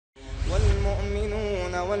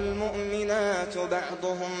والمؤمنات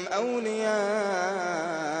بعضهم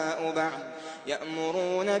أولياء بعض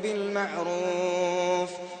يأمرون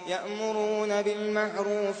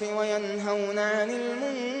بالمعروف وينهون عن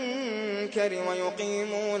المنكر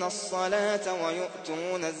ويقيمون الصلاة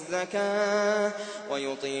ويؤتون الزكاة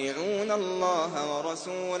ويطيعون الله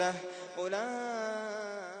ورسوله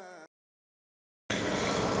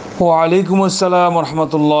ওয়ালাইকুম আসসালাম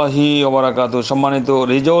রহমতুল্লাহি ওবারাকাতুহু। সম্মানিত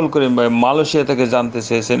রিজাউল করিম ভাই মালয়েশিয়া থেকে জানতে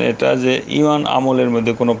চেয়েছেন এটা যে ঈমান আমলের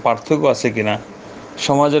মধ্যে কোনো পার্থক্য আছে কিনা।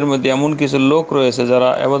 সমাজের মধ্যে এমন কিছু লোক রয়েছে যারা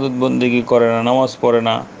ইবাদত বন্দেগী করে না, নামাজ পড়ে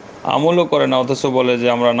না, আমলও করে না, অথচ বলে যে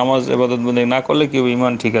আমরা নামাজ ইবাদত বন্দেগী না করলে কি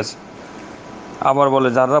ঈমান ঠিক আছে। আবার বলে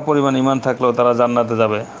যারা পরিমাণ ঈমান থাকলেও তারা জান্নাতে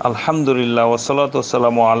যাবে। আলহামদুলিল্লাহ ওয়াসসালাতু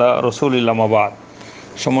ওয়াসসালামু আলা রাসূলিল্লাহ মা বাদ।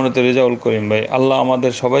 সম্মানিত রিজাউল করিম ভাই, আল্লাহ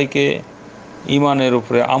আমাদের সবাইকে ঈমানের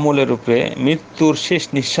উপরে, আমলের উপরে মৃত্যুর শেষ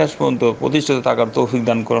নিঃশ্বাস পর্যন্ত প্রতিষ্ঠিত থাকার তৌফিক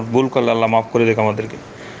দান করুন। ভুল করলে আল্লাহ মাফ করে দেখ আমাদেরকে।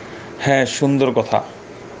 হ্যাঁ, সুন্দর কথা।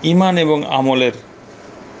 ঈমান এবং আমলের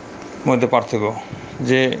মধ্যে পার্থক্য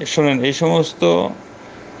যে শোনেন, এই সমস্ত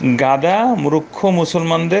গাদা মূর্খ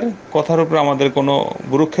মুসলমানদের কথার উপরে আমাদের কোনো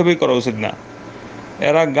ভ্রুক্ষেপই করা উচিত না।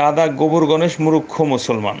 এরা গাদা গোবর গণেশ মূর্খ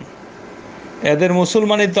মুসলমান। এদের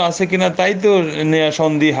মুসলমানই তো আছে কিনা তাই তো নেয়া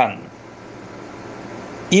সন্দিহান।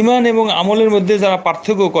 ঈমান এবং আমলের মধ্যে যারা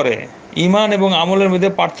পার্থক্য করে, ঈমান এবং আমলের মধ্যে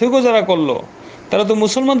পার্থক্য যারা করলো তারা তো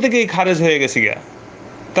মুসলমান থেকেই খারেজ হয়ে গেছে গিয়া।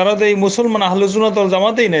 তারা তো এই মুসলমান আহলে সুন্নাত ওয়াল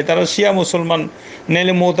জামাতেই নেই, তারা শিয়া মুসলমান,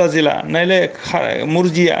 নাইলে মুতাজিলা, নাইলে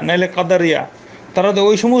মুরজিয়া, নাইলে কাদারিয়া। তারা তো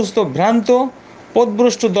ওই সমস্ত ভ্রান্ত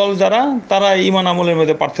পথভ্রষ্ট দল যারা, তারা ঈমান আমলের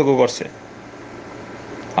মধ্যে পার্থক্য করছে।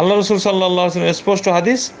 আল্লাহ রাসূল সাল্লাল্লাহু আলাইহি ওয়াসাল্লাম স্পষ্ট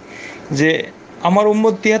হাদিস যে আমার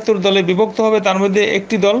উম্মত ৭৩ দলে বিভক্ত হবে, তার মধ্যে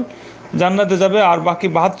একটি দল জান্নাতে যাবে আর বাকি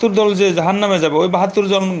 ৭২ দল যে জাহান্নামে যাবে, ওই ৭২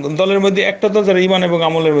 দলের মধ্যে একটা দল যারা ঈমান এবং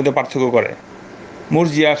আমলের মধ্যে পার্থক্য করে।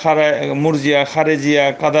 মুরজিয়া, খারেজিয়া,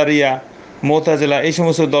 কাদারিয়া, মুতাজিলা, এই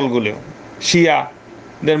সমস্ত দলগুলো,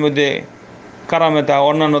 শিয়াদের মধ্যে কারামেতা,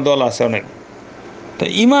 অন্যান্য দল আছে অনেক। তো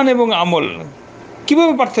ঈমান এবং আমল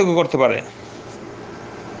কীভাবে পার্থক্য করতে পারে?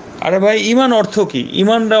 আরে ভাই, ঈমান অর্থ কি?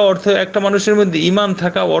 ঈমানটা অর্থ, একটা মানুষের মধ্যে ঈমান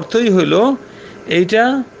থাকা অর্থই হইল এইটা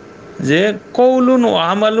যে কওলুন ও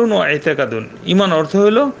আমালুন ও ইতিকাদুন। ঈমান অর্থ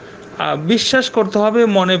হলো বিশ্বাস করতে হবে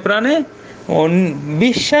মনে প্রাণে,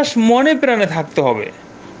 বিশ্বাস মনে প্রাণে থাকতে হবে,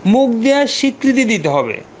 মুখ দেওয়া স্বীকৃতি দিতে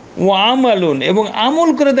হবে, ও আমালুন এবং আমল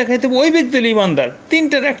করে দেখাইতে হবে ওই ব্যক্তি হলো ঈমানদার।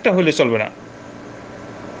 তিনটার একটা হলে চলবে না।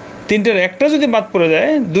 তিনটার একটা যদি বাদ পড়ে যায়,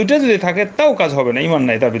 দুইটা যদি থাকে তাও কাজ হবে না, ঈমান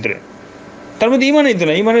নাই তার ভিতরে, তার মধ্যে ঈমানই তো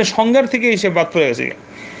না, ঈমানের সংজ্ঞার থেকেই সে বাদ পড়ে গেছে।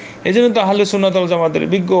 এই জন্য তো আহলে সুন্নাত ওয়াল জামাতের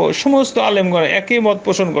বিজ্ঞ সমস্ত আলেমগণ একই মত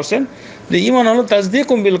পোষণ করছেন যে ঈমান হলো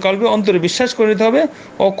তাসদীকুম বিল কলবি, অন্তরে বিশ্বাস করে নিতে হবে,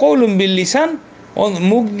 ও কওলুম বিল লিসান,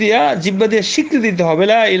 মুখ দিয়া জিহ্বা দিয়ে স্বীকৃতি দিতে হবে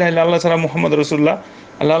লা ইলাহা ইল্লাল্লাহ ছাড়া মুহাম্মদ রাসূলুল্লাহ,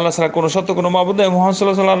 আল্লাহ ছাড়া কোনো সত্য কোনো মাবুদ নেই, মুহাম্মদ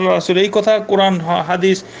সাল্লাল্লাহু আলাইহি রাসূল। এই কথা কোরআন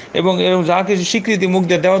হাদিস এবং যা কিছু স্বীকৃতি মুখ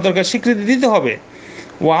দিয়ে দেওয়া দরকার স্বীকৃতি দিতে হবে।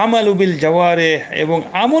 ও আমালু বিল জাওয়ারিহ, এবং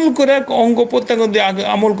আমল করে অঙ্গ প্রত্যঙ্গ দিয়ে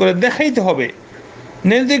আমল করে দেখাইতে হবে,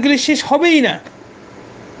 নেলতে গেলে শেষ হবেই না।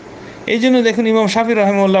 এই জন্য দেখুন ইমাম শাফি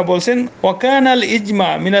রাহিমাহুল্লাহ বলছেন, ওয়াকান আল ইজমা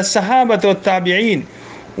মিনাস সাহাবাতি ওয়াত তাবিঈন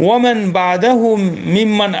ওয়া মান বা'দাহুম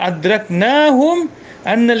মিম্মান আদরাকনাহুম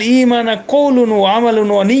আন্নাল ঈমানা কওলুন ওয়া আমালুন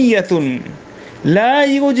ওয়া নিয়্যাতুন লা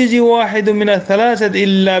ইউজিজি ওয়াহিদুন মিনাস সালাসাতি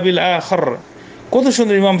ইল্লা বিল আখার। কত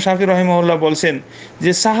সুন্দর ইমাম শাফি রাহিমাহুল্লাহ বলছেন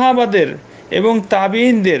যে সাহাবাদের এবং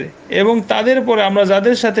তাবিঈনদের এবং তাদের পরে আমরা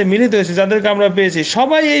যাদের সাথে মিলিত হয়েছি, যাদেরকে আমরা পেয়েছি,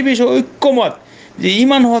 সবাই এই বিষয়ে ঐক্যমত যে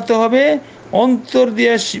ঈমান হতে হবে,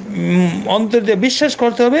 অন্তর দিয়ে বিশ্বাস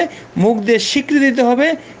করতে হবে, মুখ দিয়ে স্বীকৃতি দিতে হবে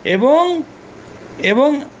এবং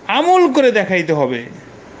আমল করে দেখাইতে হবে।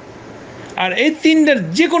 আর এই তিনটার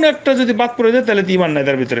যে কোনো একটা যদি বাদ পড়ে যায় তাহলে ঈমান নাই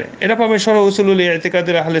তার ভিতরে। এটা পাবে শরহ উসুলুল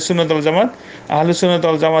ইতিকাদের আহলে সুন্নাত ওয়াল জামাত, আহলে সুন্নাত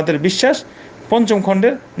ওয়াল জামাতের বিশ্বাস ৫ম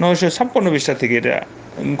খণ্ডের ৯৫৬ পৃষ্ঠা থেকে এটা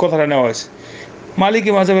কথাটা নেওয়া হয়েছে।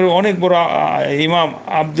 মালিকি মাযহাবের অনেক বড় ইমাম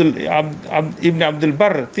ইবনে আব্দুল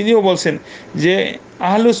বার তিনিও বলছেন যে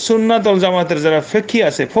আহলুস সুন্নাত ওয়াল জামাতের যারা ফিকহি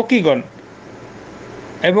আছে, ফকিগণ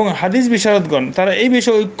এবং হাদিস বিশারদগণ, তারা এই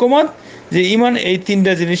বিষয়ে ঐক্যমত যে ঈমান এই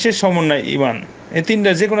তিনটা জিনিসের সমন্বয় ঈমান। এই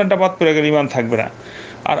তিনটা যে কোনো একটা বাদ পড়ে গেলে ঈমান থাকবে না।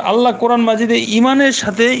 আর আল্লাহ কোরআন মাজিদে ঈমানের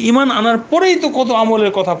সাথে ঈমান আনার পরেই তো কত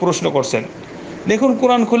আমলের কথা প্রশ্ন করছেন। দেখুন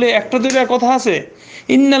কোরআন খুলে একটা দুইটা কথা আছে,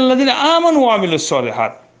 ইন্নাল্লাযীনা আমানু ওয়া আমিলুস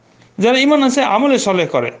সলিহাত, যারা ঈমান আছে আমলে সলেহ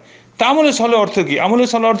করে। তা আমলে সলেহ অর্থ কি? আমলে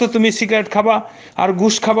সলেহ অর্থ তুমি সিগারেট খাবা আর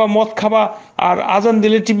ঘুষ খাবা, মদ খাবা, আর আজান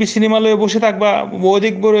দিলে টিভি সিনেমা লয়ে বসে থাকবা,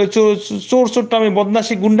 অধিক চোর চোরটামি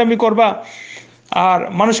বদমাশি গুন্ডামি করবা, আর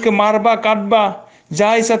মানুষকে মারবা কাটবা, যা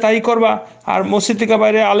ইচ্ছা তাই করবা, আর মসজিদ থেকে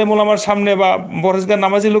বাইরে আলেম ওলামার সামনে বা পরেশগার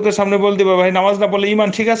নামাজি লোকের সামনে বল দিবা ভাই নামাজ না পড়লে ঈমান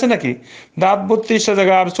ঠিক আছে নাকি? দাঁত ৩২টা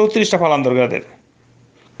জায়গা আর ৩৪টা ফালান দরকার।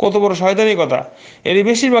 কত বড় শয়তানি কথা। এরই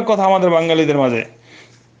বেশিরভাগ কথা আমাদের বাঙালিদের মাঝে।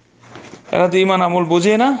 এরা তো ইমান আমল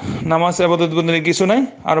বুঝে না, নামাজ ইবাদত বন্দেগী কিছু নাই,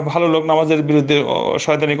 আর ভালো লোক নামাজের বিরুদ্ধে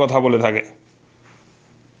শয়তানি কথা বলে থাকে।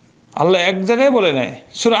 আল্লাহ এক জায়গায় বলে নেয়,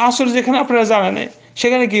 সূরা আসর যেখানে আপনারা জানেন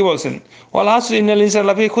সেখানে কি বলছেন, ওয়াল আসরি ইন্নাল ইনসানা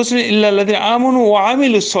লাফি খুসর ইল্লাল্লাযিনা আমানু ওয়া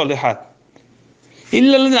আমিলুস সলিহাত,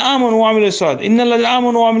 ইল্লাল্লাযিনা আমানু ওয়া আমিলুস সলিহাত, ইন্নাল্লাযিনা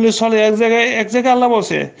আমানু ওয়া আমিলুস সলিহাত। এক জায়গায় আল্লাহ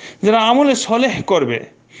বলছে যারা আমলে সলেহ করবে।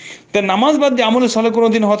 তা নামাজ বাদ দিয়ে আমলে সলেহ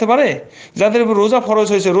কোনোদিন হতে পারে? যাদের উপর রোজা ফরজ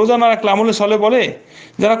হয়েছে, রোজা না রাখলে আমলে সলেহ বলে?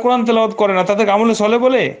 যারা কোরআন তেলাওয়াত করে না তাদেরকে আমলে সলেহ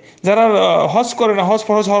বলে? যারা হজ করে না, হজ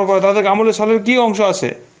ফরজ হওয়ার পরে তাদেরকে আমলে সলেহের কি অংশ আছে?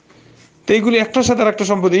 তো এইগুলি একটার সাথে আরেকটা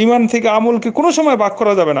সম্পর্ক। ঈমান থেকে আমলকে কোনো সময় ভাগ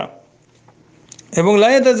করা যাবে না। এবং লা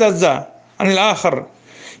ইয়াতাজাজ্জা আনিল আখার,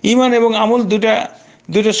 ঈমান এবং আমল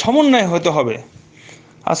দুইটা সমন্বয় হতে হবে।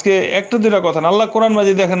 আজকে একটা দুইটা কথা না, আল্লাহ কোরআন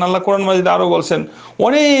মাজিদ দেখেন, আল্লাহ কোরআন মাজিদে আরও বলছেন,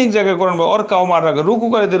 অনেক জায়গায় কোরআন ওর কাও মার রাখে,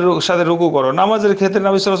 রুকুকারীদের সাথে রুকু করো। নামাজের ক্ষেত্রে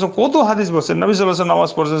নবী সাল্লাল্লাহু আলাইহি ওয়াসাল্লাম কত হাদিস বলছেন, নবী সাল্লাল্লাহু আলাইহি ওয়াসাল্লাম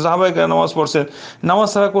নামাজ পড়ছেন, সাহাবায়ে কেরাম নামাজ পড়ছেন। নামাজ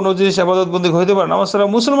ছাড়া কোনো জিনিস ইবাদত বন্দেগী হইতে পারে? নামাজ ছাড়া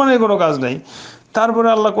মুসলমানের কোনো কাজ নেই। তারপরে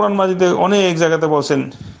আল্লাহ কোরআন মাজিদে অনেক জায়গাতে বলছেন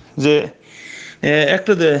যে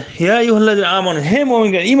একটা হিয়া ইউহাল্লাযিনা আমানু, হে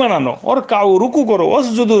মুমিনগণ ঈমান আনো, ওর কাউ রুকু করো,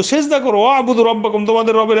 ওয়াসজুদু সিজদা করো, ওয়াবুদু রাব্বাকুম,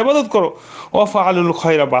 তোমাদের রবের ইবাদত করো, ওয়াফআলুল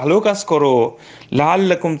খায়রা, ভালো কাজ করো,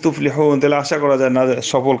 লাআল্লাকুম তুফলিহুন, তাহলে আশা করা যায় না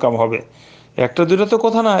সফল কাম হবে। একটা দুইটা তো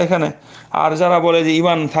কথা না এখানে। আর যারা বলে যে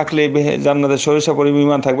ঈমান থাকলে জান্নাতে সরিষা পরিমাণ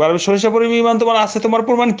ঈমান থাকবে, আর সরিষা পরিমাণ ঈমান তোমার আছে, তোমার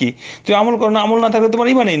প্রমাণ কি? তুই আমল করো না, আমল না থাকলে তোমার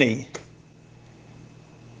ঈমানই নেই।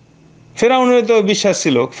 ফেরাউনের তো বিশ্বাস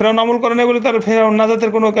ছিল, ফেরাউন আমল করে না বলে তার ফেরাউন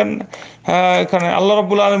নাজাতের কোনো এখানে আল্লাহ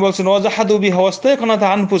রাব্বুল আলামিন বলছেন ওয়াজাহাদু বিহা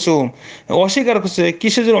ওয়াস্তায়কানাতহা আনফুসুহুম, অস্বীকার করছে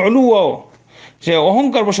কিসের জন্য? উলুওয়া, সে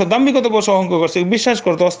অহংকার বসে, দাম্ভিকতা বসে অহংকার করছে, বিশ্বাস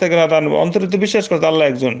করতো ওয়াস্তায়কানাতহা অন্তরিত বিশ্বাস করতো আল্লাহ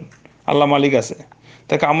একজন, আল্লাহ মালিক আছে।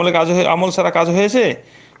 তাকে আমল ছাড়া কাজ হয়েছে?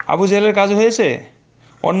 আবু জেহেলের কাজ হয়েছে?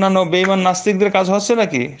 অন্যান্য বেঈমান নাস্তিকদের কাজ হচ্ছে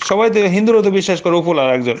নাকি? সবাই তো, হিন্দুরও তো বিশ্বাস করে উপর আর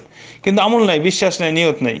একজন, কিন্তু আমল নাই, বিশ্বাস নাই,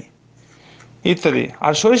 নিয়ত নাই ইত্যাদি।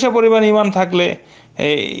 আর সরিষা পরিমাণ ঈমান থাকলে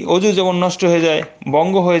এই অজু যেমন নষ্ট হয়ে যায়,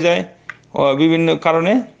 ভঙ্গ হয়ে যায়, বিভিন্ন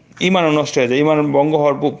কারণে ঈমানও নষ্ট হয়ে যায়। ঈমান ভঙ্গ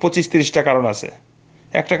হওয়ার 25-30টা কারণ আছে,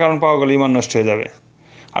 একটা কারণ পাওয়া গেলে ঈমান নষ্ট হয়ে যাবে।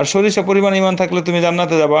 আর সরিষা পরিমাণ ঈমান থাকলে তুমি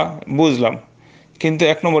জান্নাতে যাবা, বুঝলাম, কিন্তু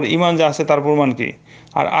 1 নম্বর ঈমান যা আছে তার প্রমাণ কি?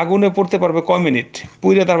 আর আগুনে পড়তে পারবে কয় মিনিট,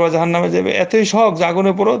 পুড়ে তারপর জাহান্নামে যাবে? এতই শখ যে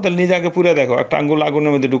আগুনে পড়ো, তাহলে নিজে আগে পুড়ে দেখো, একটা আঙ্গুল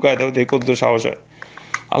আগুনের মধ্যে ঢুকায় দাও, দেখো কত সাহস হয়।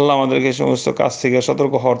 আল্লাহ আমাদেরকে সমস্ত কাজ থেকে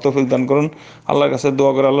সতর্ক হওয়ার তৌফিক দান করুন। আল্লাহর কাছে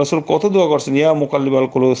দোয়া করে, আল্লাহ রাসূল কত দোয়া করছেন, ইয়া মুকাল্লিবাল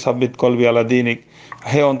কুলুব সাব্বিত কলবি আলা দীনিক,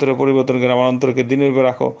 হে অন্তরে পরিবর্তন করে আমার অন্তরকে দিনের উপর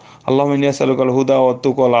রাখো। আল্লাহুম্মা ইন্নী আসআলুকাল হুদা ওয়াত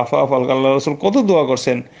তুকা ওয়াল আফাফ ওয়াল গানা। আল্লাহ রাসূল কত দোয়া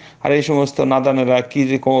করছেন। আর এই সমস্ত নাদানেরা কি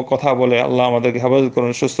যে কথা বলে, আল্লাহ আমাদেরকে হেফাজত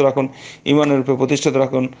করুন, সুস্থ রাখুন, ঈমানের উপরে প্রতিষ্ঠিত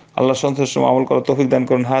রাখুন। আল্লাহ সন্তুষ্ট আমল করার তৌফিক দান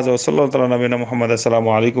করুন। হাযা ওয়া সাল্লাল্লাহু আলা নবিয়িনা মুহাম্মদ। আসসালামু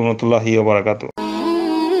আলাইকুম ওয়া রাহমাতুল্লাহি ওয়া বারাকাতুহু।